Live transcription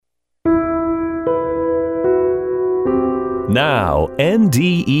Now,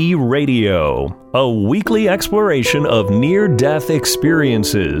 NDE Radio, a weekly exploration of near-death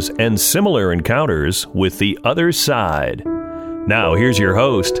experiences and similar encounters with the other side. Now, here's your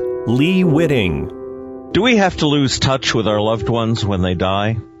host, Lee Whitting. Do we have to lose touch with our loved ones when they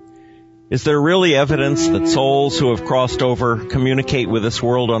die? Is there really evidence that souls who have crossed over communicate with this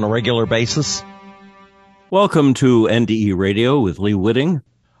world on a regular basis? Welcome to NDE Radio with Lee Whitting.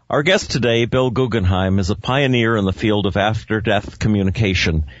 Our guest today, Bill Guggenheim, is a pioneer in the field of after-death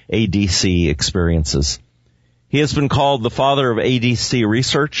communication, ADC experiences. He has been called the father of ADC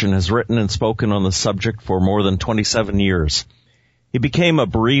research and has written and spoken on the subject for more than 27 years. He became a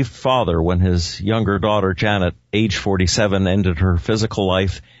bereaved father when his younger daughter, Janet, age 47, ended her physical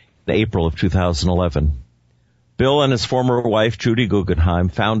life in April of 2011. Bill and his former wife, Judy Guggenheim,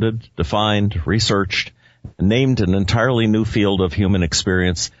 founded, defined, researched, and named an entirely new field of human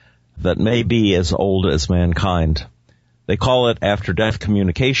experience that may be as old as mankind. They call it after-death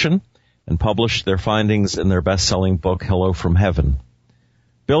communication and published their findings in their best-selling book, Hello from Heaven.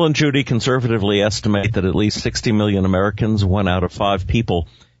 Bill and Judy conservatively estimate that at least 60 million Americans, 1 out of 5 people,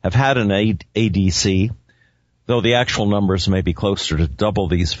 have had an ADC, though the actual numbers may be closer to double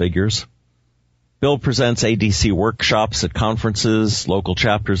these figures. Bill presents ADC workshops at conferences, local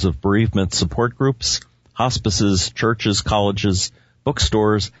chapters of bereavement support groups, hospices, churches, colleges,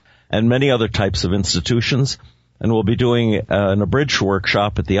 bookstores, and many other types of institutions, and will be doing an abridged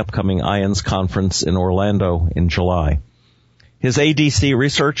workshop at the upcoming IONS conference in Orlando in July. His ADC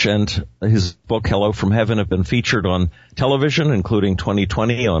research and his book, Hello from Heaven, have been featured on television, including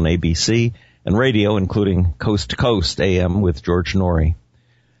 2020 on ABC, and radio, including Coast to Coast AM with George Norrie,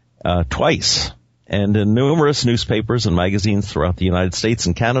 twice, and in numerous newspapers and magazines throughout the United States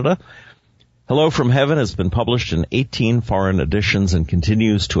and Canada. Hello from Heaven has been published in 18 foreign editions and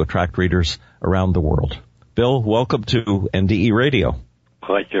continues to attract readers around the world. Bill, welcome to NDE Radio.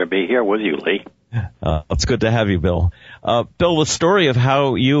 Pleasure to be here with you, Lee. It's good to have you, Bill. Bill, the story of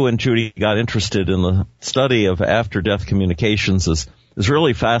how you and Judy got interested in the study of after-death communications is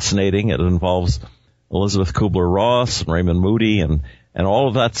really fascinating. It involves Elizabeth Kubler-Ross and Raymond Moody, and all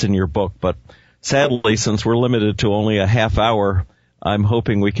of that's in your book. But sadly, since we're limited to only a half hour, I'm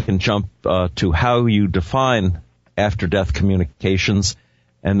hoping we can jump to how you define after-death communications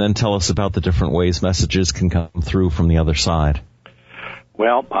and then tell us about the different ways messages can come through from the other side.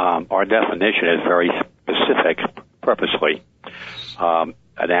 Well, our definition is very specific, purposely. An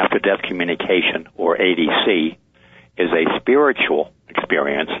after-death communication, or ADC, is a spiritual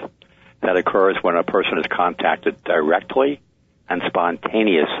experience that occurs when a person is contacted directly and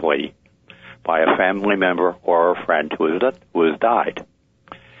spontaneously by a family member or a friend who has died.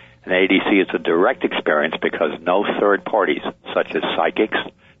 An ADC is a direct experience because no third parties, such as psychics,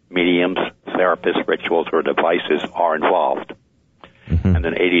 mediums, therapists, rituals, or devices, are involved. Mm-hmm. And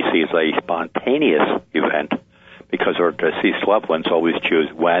an ADC is a spontaneous event because our deceased loved ones always choose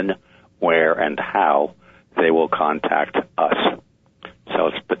when, where, and how they will contact us. So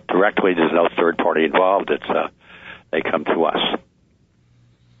it's directly, there's no third party involved. They come to us.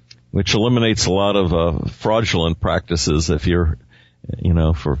 Which eliminates a lot of fraudulent practices. If you're,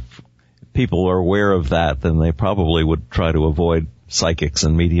 for people are aware of that, then they probably would try to avoid psychics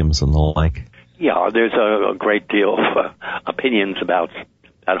and mediums and the like. Yeah, there's a great deal of opinions about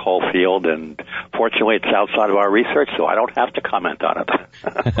that whole field, and fortunately it's outside of our research, so I don't have to comment on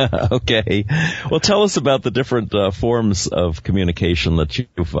it. Okay. Well, tell us about the different forms of communication that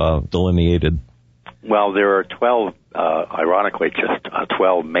you've delineated. Well, there are 12, ironically, just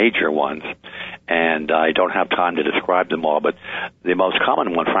 12 major ones, and I don't have time to describe them all, but the most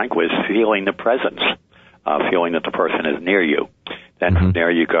common one, frankly, is feeling the presence, feeling that the person is near you. Then from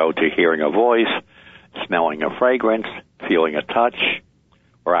there you go to hearing a voice, smelling a fragrance, feeling a touch,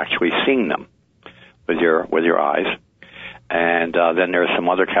 or actually seeing them with your eyes. And then there are some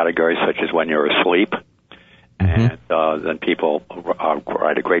other categories, such as when you're asleep. And then people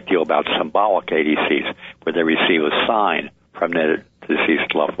write a great deal about symbolic ADCs, where they receive a sign from their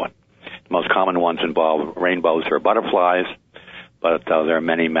deceased loved one. The most common ones involve rainbows or butterflies, but there are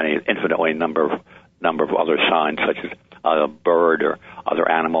many, infinitely number of other signs, such as a bird or other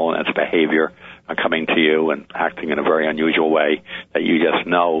animal and its behavior coming to you and acting in a very unusual way that you just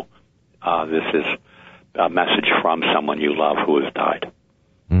know this is a message from someone you love who has died.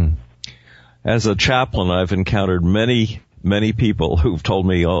 Mm. As a chaplain, I've encountered many people who've told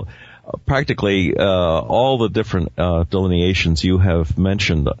me practically all the different delineations you have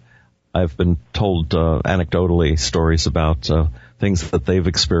mentioned. I've been told anecdotally stories about things that they've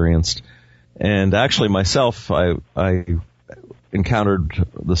experienced. And actually myself, I encountered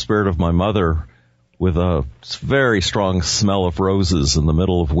the spirit of my mother with a very strong smell of roses in the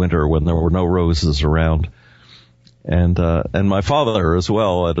middle of winter when there were no roses around. And my father as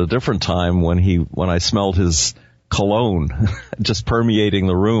well at a different time when I smelled his cologne just permeating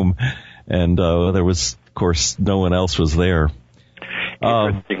the room, and there was, of course, no one else was there.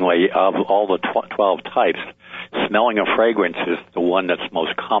 Interestingly, of all the 12 types, smelling a fragrance is the one that's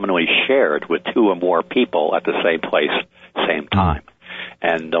most commonly shared with two or more people at the same place, same time.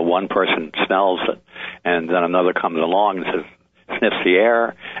 And one person smells it, and then another comes along and says, sniffs the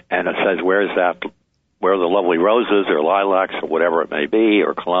air, and it says, where are the lovely roses or lilacs or whatever it may be,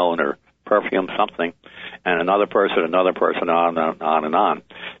 or cologne or perfume, something. And another person, on and on.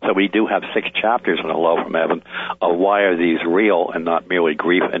 So we do have 6 chapters in Hello from Heaven of why are these real and not merely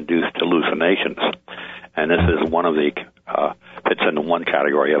grief-induced hallucinations. And this is one of the, fits into one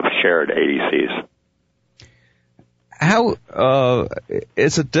category of shared ADCs. How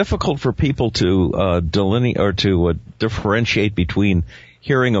is it difficult for people to delineate or to differentiate between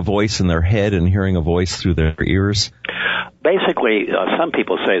hearing a voice in their head and hearing a voice through their ears? Basically, some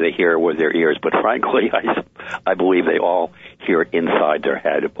people say they hear with their ears, but frankly, I believe they all hear inside their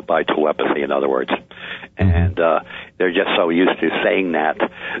head by telepathy, in other words. And they're just so used to saying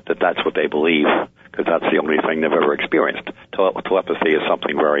that's what they believe, because that's the only thing they've ever experienced. Telepathy is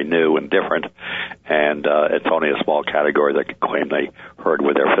something very new and different, and it's only a small category that can claim they heard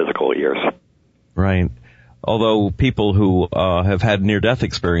with their physical ears. Right. Although people who have had near-death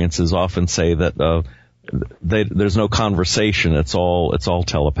experiences often say that there's no conversation; it's all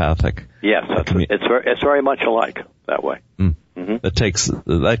telepathic. Yes, it's very much alike that way. It takes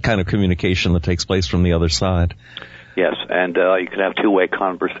that kind of communication that takes place from the other side. Yes, and you can have two-way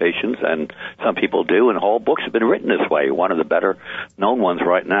conversations, and some people do, and whole books have been written this way. One of the better-known ones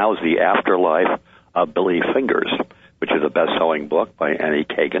right now is The Afterlife of Billy Fingers, which is a best-selling book by Annie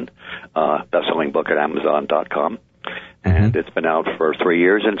Kagan, best-selling book at Amazon.com. And it's been out for 3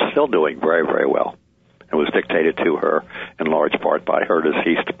 years and it's still doing very, very well. It was dictated to her in large part by her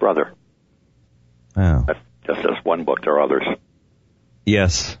deceased brother. Oh. That's just as one book. There are others.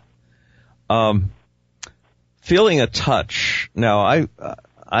 Yes. Feeling a touch. Now,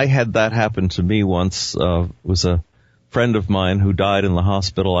 I had that happen to me once. It was a friend of mine who died in the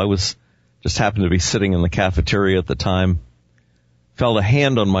hospital. I just happened to be sitting in the cafeteria at the time, felt a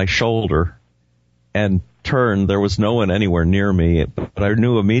hand on my shoulder, and turned. There was no one anywhere near me, but I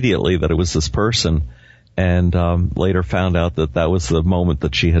knew immediately that it was this person, and later found out that was the moment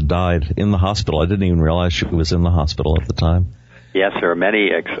that she had died in the hospital. I didn't even realize she was in the hospital at the time. Yes, there are many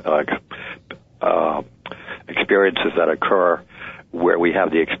experiences that occur where we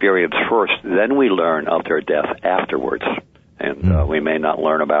have the experience first, then we learn of their death afterwards. And we may not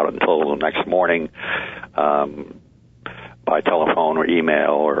learn about it until the next morning by telephone or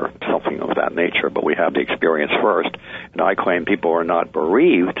email or something of that nature, but we have the experience first. And I claim people are not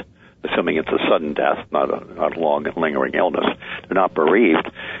bereaved, assuming it's a sudden death, not a long and lingering illness. They're not bereaved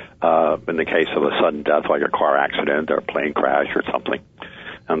in the case of a sudden death like a car accident or a plane crash or something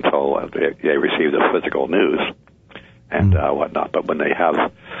until they receive the physical news and whatnot. But when they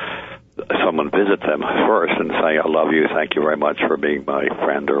have someone visit them first and say, I love you, thank you very much for being my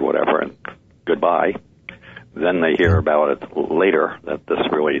friend or whatever, and goodbye, then they hear about it later that this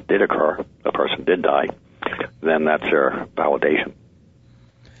really did occur, the person did die, then that's their validation.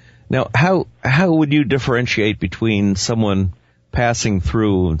 Now, how would you differentiate between someone passing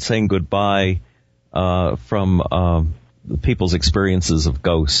through and saying goodbye from people's experiences of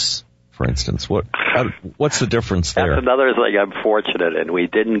ghosts, for instance? What's the difference there? That's another thing. I'm fortunate, and we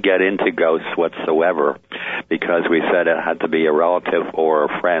didn't get into ghosts whatsoever because we said it had to be a relative or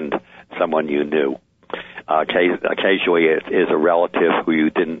a friend, someone you knew. Occasionally it is a relative who you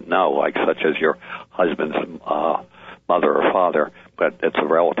didn't know, like such as your husband's mother or father, but it's a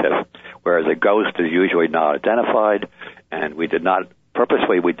relative. Whereas a ghost is usually not identified, and we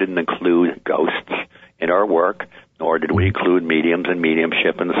didn't include ghosts in our work, nor did we include mediums and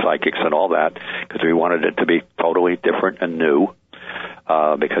mediumship and psychics and all that, because we wanted it to be totally different and new,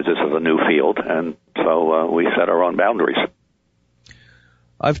 because this is a new field, and so we set our own boundaries.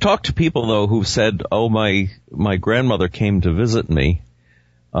 I've talked to people, though, who've said, my grandmother came to visit me,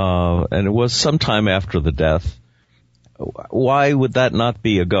 and it was sometime after the death. Why would that not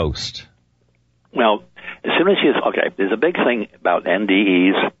be a ghost? Well, as soon as there's a big thing about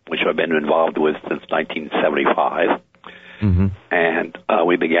NDEs, which I've been involved with since 1975, and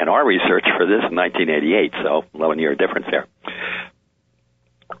we began our research for this in 1988, so 11-year difference there.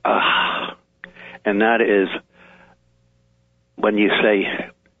 And that is, when you say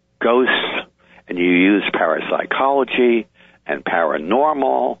ghosts and you use parapsychology and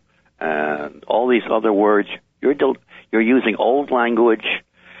paranormal and all these other words. You're using old language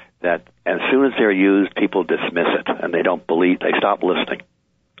that as soon as they're used, people dismiss it, and they don't believe, they stop listening.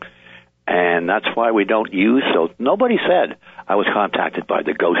 And that's why we don't use those. Nobody said, I was contacted by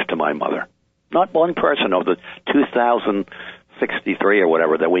the ghost of my mother. Not one person of the 2,063 or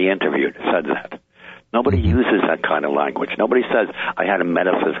whatever that we interviewed said that. Nobody uses that kind of language. Nobody says, I had a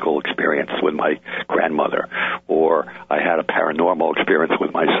metaphysical experience with my grandmother, or I had a paranormal experience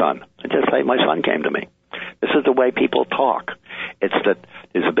with my son. They just say, my son came to me. This is the way people talk. It's that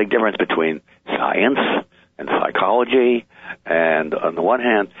there's a big difference between science and psychology, and on the one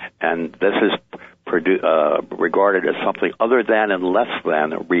hand, and this is regarded as something other than and less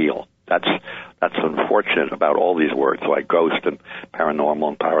than real. That's unfortunate about all these words like ghost and paranormal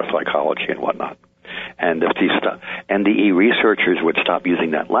and parapsychology and whatnot. And if these NDE researchers would stop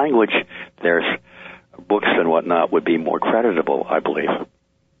using that language, their books and whatnot would be more creditable, I believe.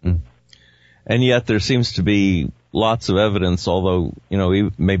 And yet there seems to be lots of evidence, although,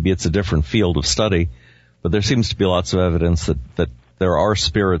 maybe it's a different field of study, but there seems to be lots of evidence that there are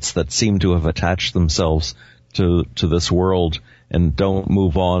spirits that seem to have attached themselves to this world and don't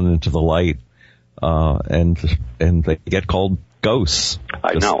move on into the light, and they get called ghosts.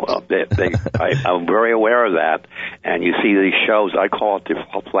 I know. I'm very aware of that. And you see these shows, I call it the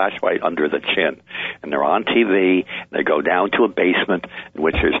flashlight under the chin. And they're on TV. They go down to a basement in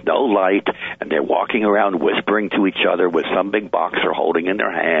which there's no light, and they're walking around whispering to each other with some big box they're holding in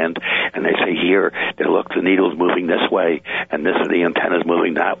their hand. And they say, here, look, the needle's moving this way, and the antenna's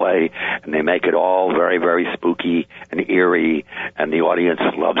moving that way. And they make it all very, very spooky and eerie, and the audience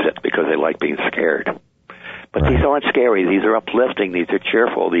loves it because they like being scared. But These aren't scary. These are uplifting. These are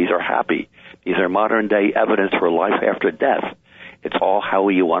cheerful. These are happy. These are modern-day evidence for life after death. It's all how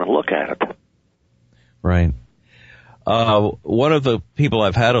you want to look at it. Right. One of the people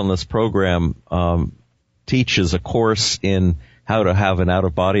I've had on this program teaches a course in how to have an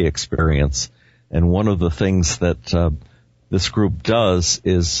out-of-body experience. And one of the things that this group does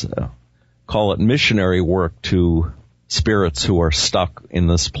is call it missionary work to spirits who are stuck in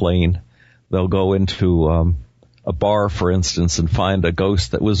this plane. They'll go into a bar, for instance, and find a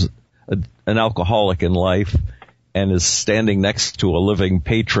ghost that was an alcoholic in life and is standing next to a living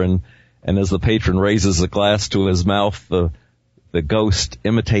patron. And as the patron raises a glass to his mouth, the ghost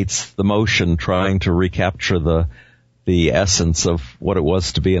imitates the motion, trying to recapture the essence of what it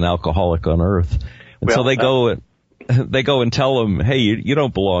was to be an alcoholic on earth. And so they go and tell him, hey, you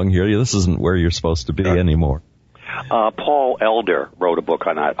don't belong here. This isn't where you're supposed to be anymore. Paul Elder wrote a book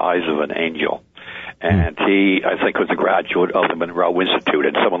on that, Eyes of an Angel. And he, I think, was a graduate of the Monroe Institute,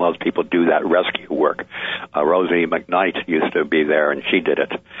 and some of those people do that rescue work. Rosie McKnight used to be there, and she did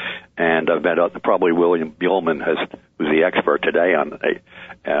it. And I've met probably William Buellman, who's the expert today on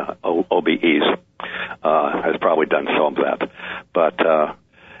OBEs, has probably done some of that. But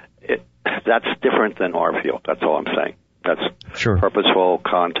that's different than our field. That's all I'm saying. That's purposeful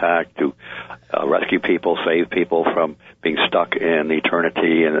contact to rescue people, save people from being stuck in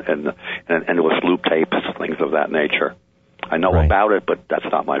eternity and endless loop tapes, things of that nature. I know about it, but that's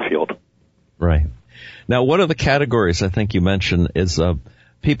not my field. Right. Now, one of the categories I think you mentioned is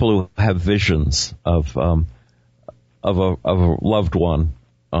people who have visions of a loved one.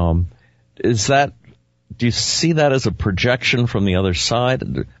 Do you see that as a projection from the other side?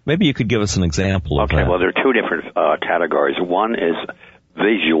 Maybe you could give us an example of that. Okay, well, there are two different categories. One is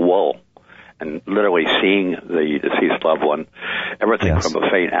visual, and literally seeing the deceased loved one, everything from a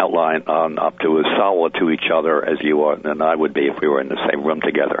faint outline on up to as solid to each other as you and I would be if we were in the same room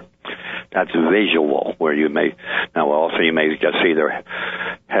together. That's visual, where you may just see their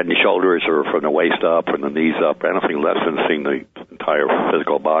head and shoulders, or from the waist up, from the knees up, anything less than seeing the entire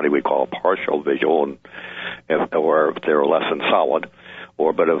physical body we call partial visual, and if they're less than solid,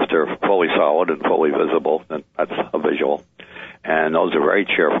 but if they're fully solid and fully visible, then that's a visual. And those are very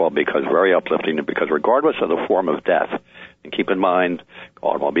cheerful, very uplifting, because regardless of the form of death, and keep in mind,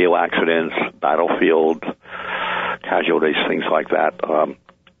 automobile accidents, battlefield casualties, things like that,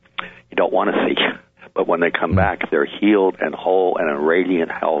 you don't want to see. But when they come back, they're healed and whole and in radiant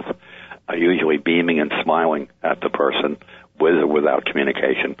health, usually beaming and smiling at the person with or without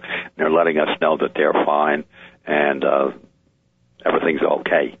communication. And they're letting us know that they're fine and everything's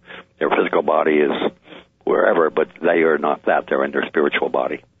okay. Their physical body is wherever, but they are not that. They're in their spiritual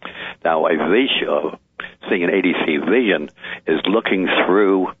body. Now, seeing an ADC vision is looking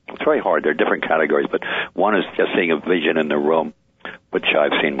through. It's very hard. There are different categories, but one is just seeing a vision in the room, which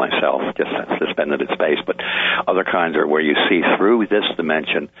I've seen myself, just suspended in space. But other kinds are where you see through this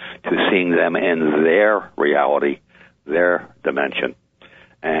dimension to seeing them in their reality, their dimension.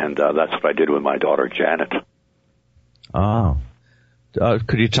 And that's what I did with my daughter, Janet. Oh.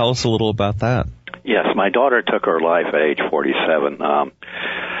 Could you tell us a little about that? Yes, my daughter took her life at age 47.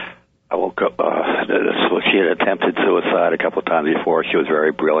 I woke up, she had attempted suicide a couple of times before. She was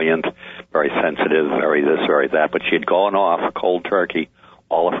very brilliant, very sensitive, very this, very that, but she had gone off cold turkey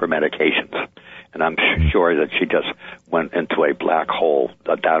all of her medications. And I'm sure that she just went into a black hole,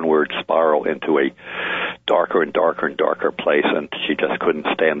 a downward spiral into a darker and darker and darker place, and she just couldn't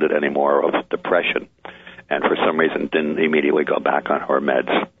stand it anymore of depression. And for some reason didn't immediately go back on her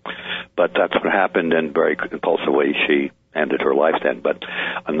meds. But that's what happened, and very impulsively she ended her life then. But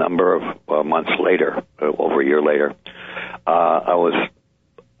a number of months later, over a year later, I was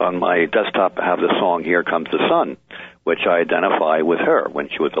on my desktop, I have the song Here Comes the Sun, which I identify with her. When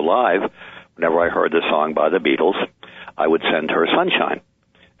she was alive, whenever I heard the song by the Beatles, I would send her Sunshine.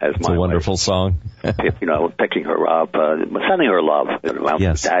 It's a wonderful song. Picking her up, sending her love.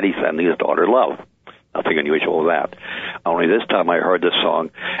 Yes. Daddy sending his daughter love. Nothing unusual with that. Only this time I heard this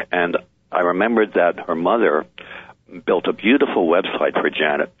song, and I remembered that her mother built a beautiful website for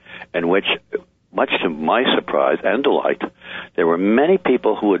Janet, in which, much to my surprise and delight, there were many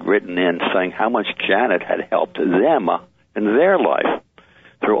people who had written in saying how much Janet had helped them in their life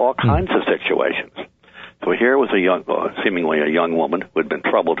through all kinds of situations. So here was seemingly a young woman who had been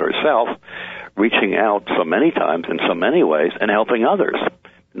troubled herself, reaching out so many times in so many ways and helping others.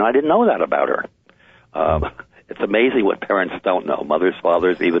 And I didn't know that about her. It's amazing what parents don't know. Mothers,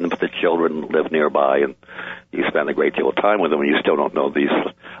 fathers, even if the children live nearby and you spend a great deal of time with them, and you still don't know these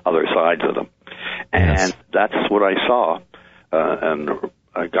other sides of them. And that's what I saw and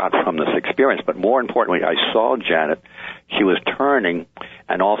I got from this experience. But more importantly, I saw Janet. She was turning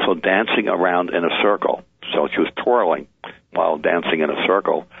and also dancing around in a circle. So she was twirling while dancing in a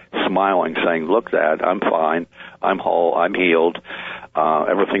circle, smiling, saying, "Look, Dad, I'm fine. I'm whole. I'm healed.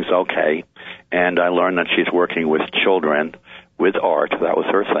 Everything's okay." And I learned that she's working with children with art. That was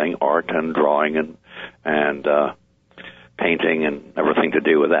her thing, art and drawing and painting and everything to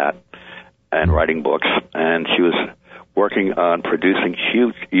do with that, and writing books. And she was working on producing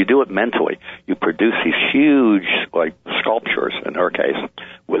huge, you do it mentally, you produce these huge, like, sculptures, in her case,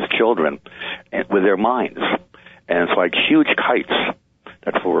 with children, and with their minds. And it's like huge kites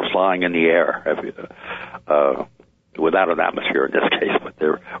that were flying in the air, without an atmosphere in this case, but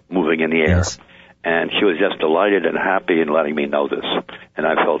they're moving in the air. Yes. And she was just delighted and happy in letting me know this. And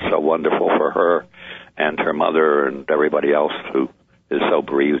I felt so wonderful for her and her mother and everybody else who is so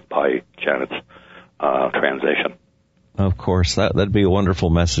bereaved by Janet's transition. Of course, that'd be a wonderful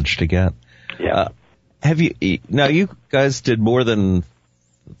message to get. Yeah. Now you guys did more than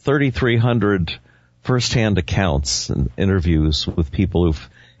 3,300 firsthand accounts and interviews with people who've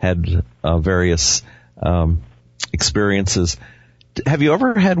had various experiences. Have you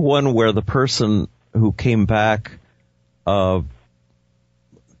ever had one where the person who came back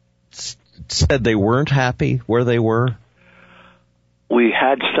said they weren't happy where they were? We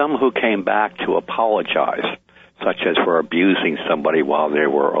had some who came back to apologize, such as for abusing somebody while they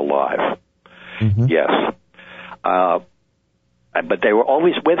were alive. Mm-hmm. Yes. But they were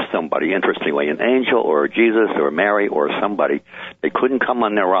always with somebody, interestingly, an angel or Jesus or Mary or somebody. They couldn't come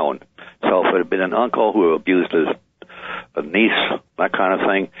on their own. So if it had been an uncle who abused a niece, that kind of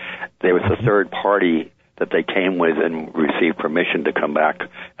thing, there was a third party that they came with and received permission to come back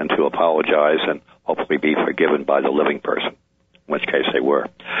and to apologize and hopefully be forgiven by the living person, in which case they were.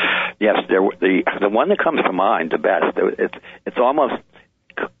 Yes, the one that comes to mind the best, it's almost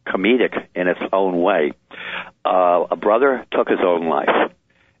comedic in its own way. A brother took his own life,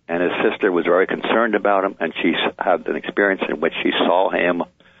 and his sister was very concerned about him, and she had an experience in which she saw him,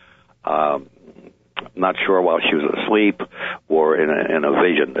 not sure while she was asleep or in a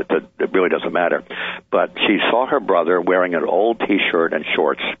vision. It really doesn't matter. But she saw her brother wearing an old T-shirt and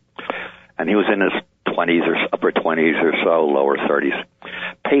shorts, and he was in his 20s or upper 20s or so, lower 30s,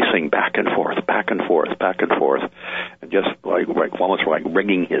 pacing back and forth, back and forth, back and forth, and just like almost like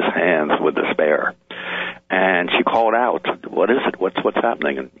wringing his hands with despair. And she called out, "What is it? What's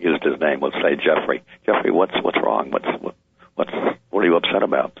happening?" And used his name. Let's say Jeffrey. Jeffrey, what's wrong? What are you upset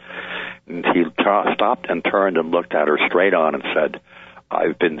about? And he stopped and turned and looked at her straight on and said,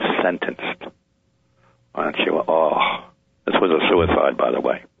 "I've been sentenced." And she went, "Oh, this was a suicide, by the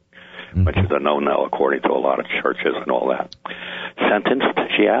way." Which is a no-no according to a lot of churches and all that. "Sentenced?"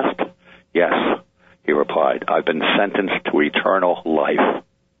 she asked. "Yes," he replied. "I've been sentenced to eternal life."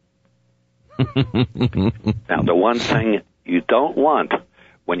 Now, the one thing you don't want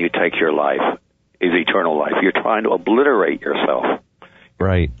when you take your life is eternal life. You're trying to obliterate yourself.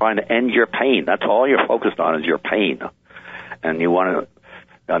 Right. You're trying to end your pain. That's all you're focused on is your pain. And you want to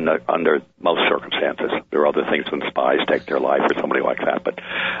under most circumstances. There are other things when spies take their life or somebody like that, but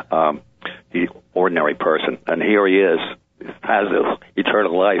the ordinary person, and here he is, has this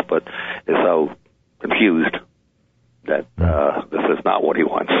eternal life, but is so confused that this is not what he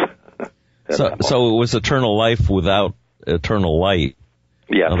wants. So it was eternal life without eternal light.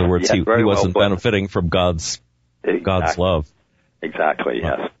 Yes. In other words, yes, he wasn't benefiting from God's love. Exactly,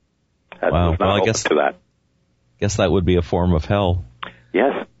 yes. Wow. Well, I guess that would be a form of hell.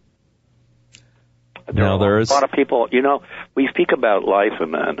 Yes. There are a lot of people, we speak about life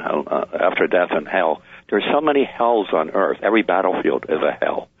and after death and hell. There's so many hells on earth. Every battlefield is a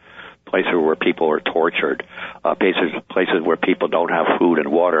hell. Places where people are tortured, places where people don't have food and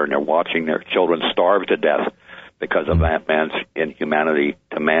water, and they're watching their children starve to death because of man's inhumanity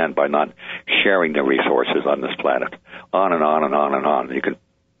to man by not sharing the resources on this planet. On and on and on and on. You can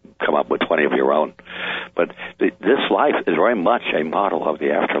come up with 20 of your own. But this life is very much a model of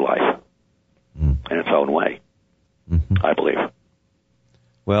the afterlife in its own way, I believe.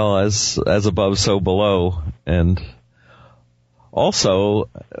 Well, as above, so below. And also,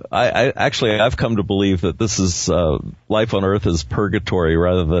 I've come to believe that this is life on earth is purgatory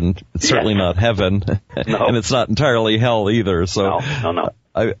rather than, it's certainly not heaven, no. And it's not entirely hell either. So no.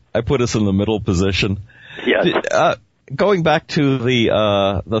 I put us in the middle position. Yes. Going back to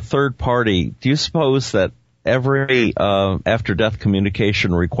the third party, do you suppose that every after-death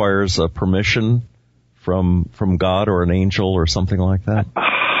communication requires a permission from God or an angel or something like that?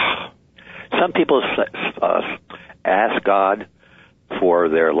 Some people ask God for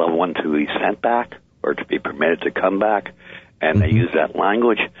their loved one to be sent back or to be permitted to come back, and they use that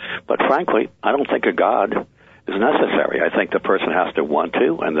language. But frankly, I don't think a God is necessary. I think the person has to want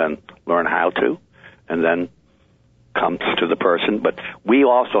to and then learn how to and then comes to the person. But we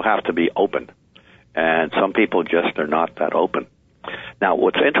also have to be open, and some people just are not that open. Now,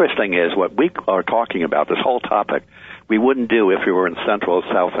 what's interesting is what we are talking about, this whole topic, we wouldn't do if we were in Central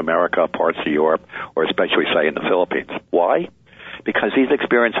South America, parts of Europe, or especially, say, in the Philippines. Why? Because these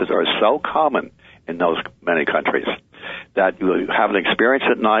experiences are so common in those many countries that you have an experience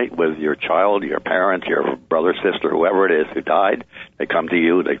at night with your child, your parent, your brother, sister, whoever it is who died. They come to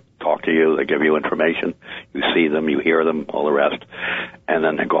you, they talk to you, they give you information. You see them, you hear them, all the rest, and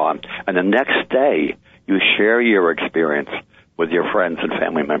then they're gone. And the next day, you share your experience with your friends and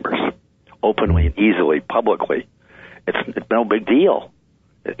family members, openly and easily, publicly. It's no big deal.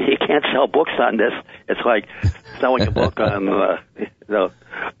 You can't sell books on this. It's like selling a book on the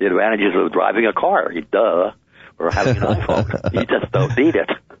advantages of driving a car. Duh. Or having an iPhone. You just don't need it.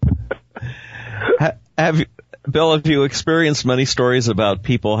 Bill, have you experienced many stories about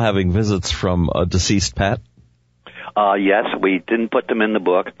people having visits from a deceased pet? Yes, we didn't put them in the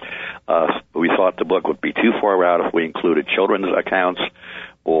book. We thought the book would be too far out if we included children's accounts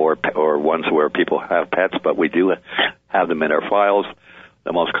or ones where people have pets, but we do have them in our files.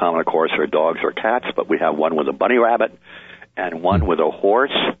 The most common, of course, are dogs or cats, but we have one with a bunny rabbit and one with a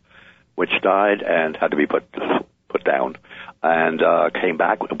horse, which died and had to be put down, and came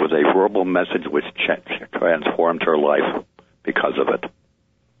back with a verbal message which transformed her life because of it.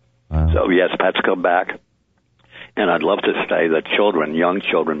 Wow. So, yes, pets come back. And I'd love to say that young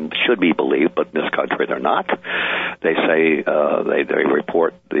children, should be believed, but in this country they're not. They say they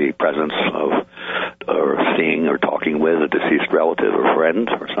report the presence of or seeing or talking with a deceased relative or friend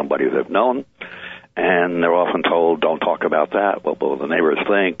or somebody they've known. And they're often told, don't talk about that. What will the neighbors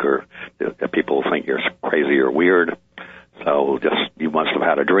think? Or people think you're crazy or weird. So you must have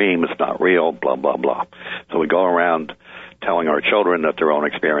had a dream. It's not real, blah, blah, blah. So we go around telling our children that their own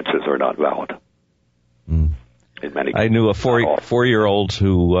experiences are not valid. I knew a four-year-old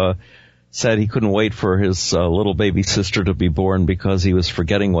who said he couldn't wait for his little baby sister to be born because he was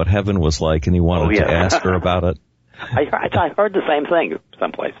forgetting what heaven was like, and he wanted to ask her about it. I heard the same thing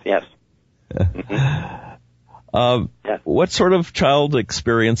someplace, yes. What sort of child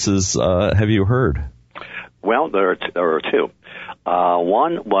experiences have you heard? Well, there are two.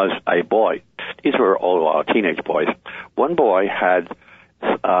 One was a boy. These were all teenage boys. One boy had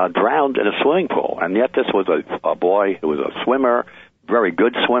drowned in a swimming pool, and yet this was a boy who was a swimmer, very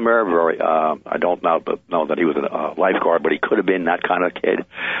good swimmer. I don't know that he was a lifeguard, but he could have been that kind of kid.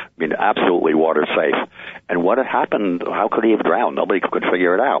 I mean, absolutely water safe. And what had happened? How could he have drowned? Nobody could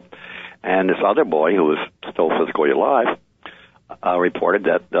figure it out. And this other boy, who was still physically alive, reported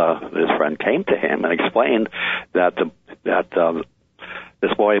that his friend came to him and explained that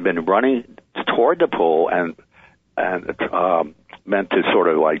this boy had been running toward the pool and meant to sort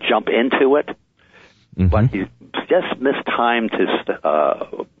of like jump into it, but he just mistimed his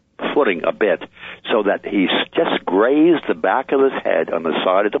footing a bit, so that he just grazed the back of his head on the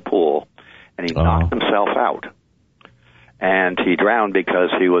side of the pool, and he knocked himself out. And he drowned because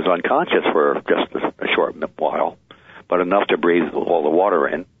he was unconscious for just a short while, but enough to breathe all the water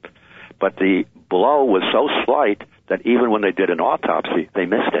in. But the blow was so slight that even when they did an autopsy, they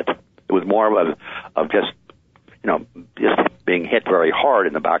missed it. It was more of just being hit very hard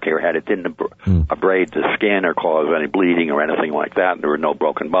in the back of your head. It didn't abrade the skin or cause any bleeding or anything like that. There were no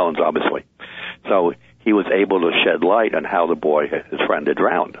broken bones, obviously. So he was able to shed light on how the boy, his friend, had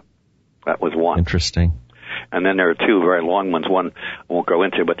drowned. That was one. Interesting. And then there are two very long ones. One I won't go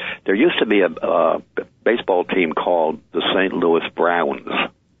into, but there used to be a baseball team called the St. Louis Browns.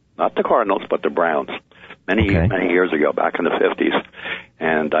 Not the Cardinals, but the Browns. Many years ago, back in the 50s.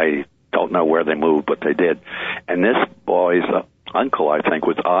 And I don't know where they moved, but they did. And this boy's uncle, I think,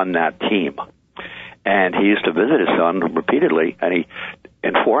 was on that team. And he used to visit his son repeatedly, and he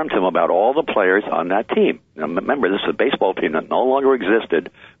informed him about all the players on that team. Now, remember, this is a baseball team that no longer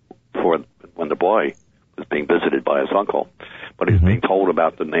existed for when the boy was being visited by his uncle. But he's being told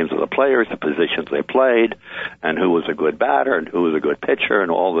about the names of the players, the positions they played, and who was a good batter and who was a good pitcher, and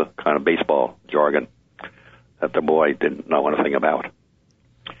all the kind of baseball jargon that the boy didn't know anything about.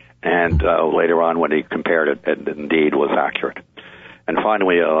 And later on, when he compared it, it indeed was accurate. And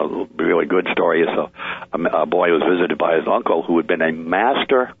finally, a really good story is a boy who was visited by his uncle who had been a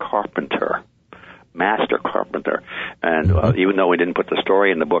master carpenter. And even though we didn't put the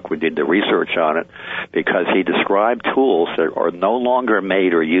story in the book, we did the research on it because he described tools that are no longer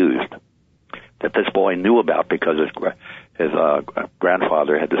made or used that this boy knew about because his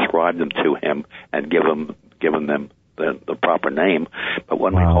grandfather had described them to him and given them the proper name. But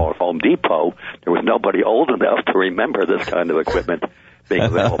when we called Home Depot, there was nobody old enough to remember this kind of equipment being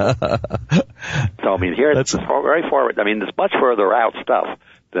available. So, I mean, here it's very forward. I mean, it's much further out stuff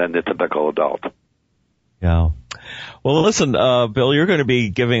than the typical adult. Yeah. Well, listen, Bill, you're going to be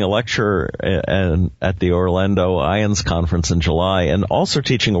giving a lecture at the Orlando IONS conference in July and also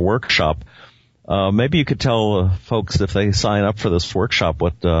teaching a workshop. Maybe you could tell folks if they sign up for this workshop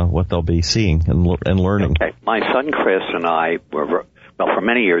what they'll be seeing and learning. Okay. My son Chris and I were, for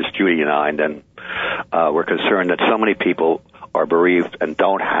many years, Judy and I, and then were concerned that so many people are bereaved and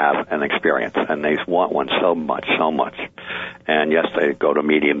don't have an experience, and they want one so much. And yes, they go to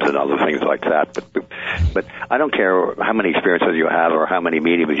mediums and other things like that, but I don't care how many experiences you have or how many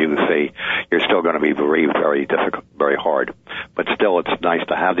mediums you see, you're still going to be bereaved very difficult, very hard. But still, it's nice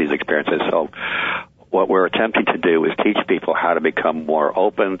to have these experiences. So what we're attempting to do is teach people how to become more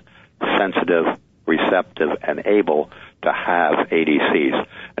open, sensitive, receptive, and able to have ADCs.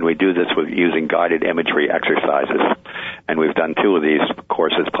 And we do this with using guided imagery exercises. And we've done 2 of these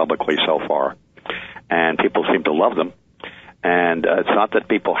courses publicly so far. And people seem to love them. And it's not that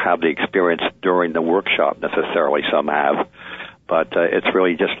people have the experience during the workshop necessarily, some have, but it's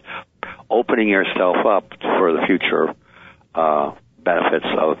really just opening yourself up for the future benefits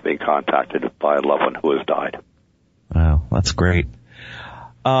of being contacted by a loved one who has died. Wow, that's great.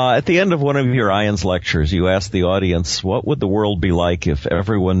 At the end of one of your IONS lectures, you asked the audience, what would the world be like if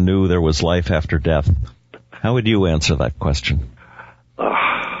everyone knew there was life after death? How would you answer that question?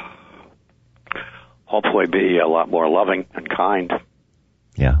 Hopefully be a lot more loving and kind.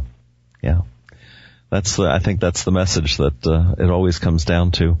 Yeah. I think that's the message that it always comes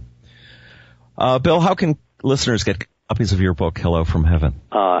down to. Bill, how can listeners get copies of your book, Hello from Heaven?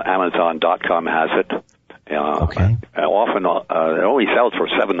 Amazon.com has it. Okay. Often it only sells for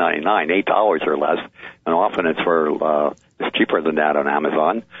 $7.99, $8 or less, and often it's cheaper than that on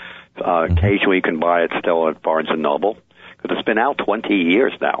Amazon. Occasionally you can buy it still at Barnes & Noble, because it's been out 20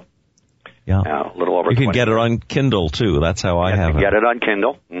 years now. Yeah. A little over 20. You can get it on Kindle, too. That's how I have it. Get it on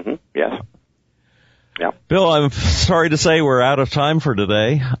Kindle. Yes. Yeah. Bill, I'm sorry to say we're out of time for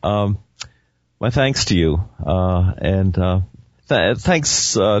today. My thanks to you.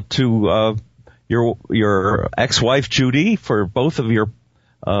 Thanks to your ex-wife, Judy, for both of your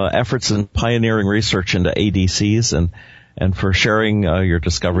efforts in pioneering research into ADCs and for sharing your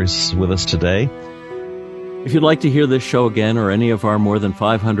discoveries with us today. If you'd like to hear this show again or any of our more than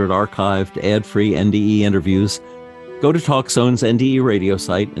 500 archived ad-free NDE interviews, go to TalkZone's NDE radio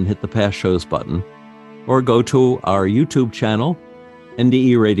site and hit the Past Shows button, or go to our YouTube channel,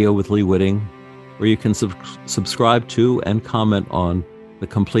 NDE Radio with Lee Whitting, where you can subscribe to and comment on the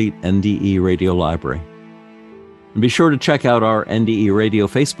complete NDE radio library. And be sure to check out our NDE Radio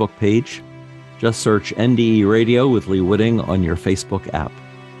Facebook page. Just search NDE Radio with Lee Whitting on your Facebook app.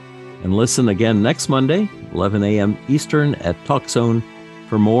 And listen again next Monday, 11 a.m. Eastern at TalkZone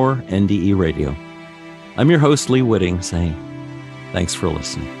for more NDE Radio. I'm your host, Lee Whitting, saying thanks for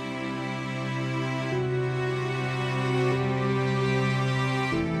listening.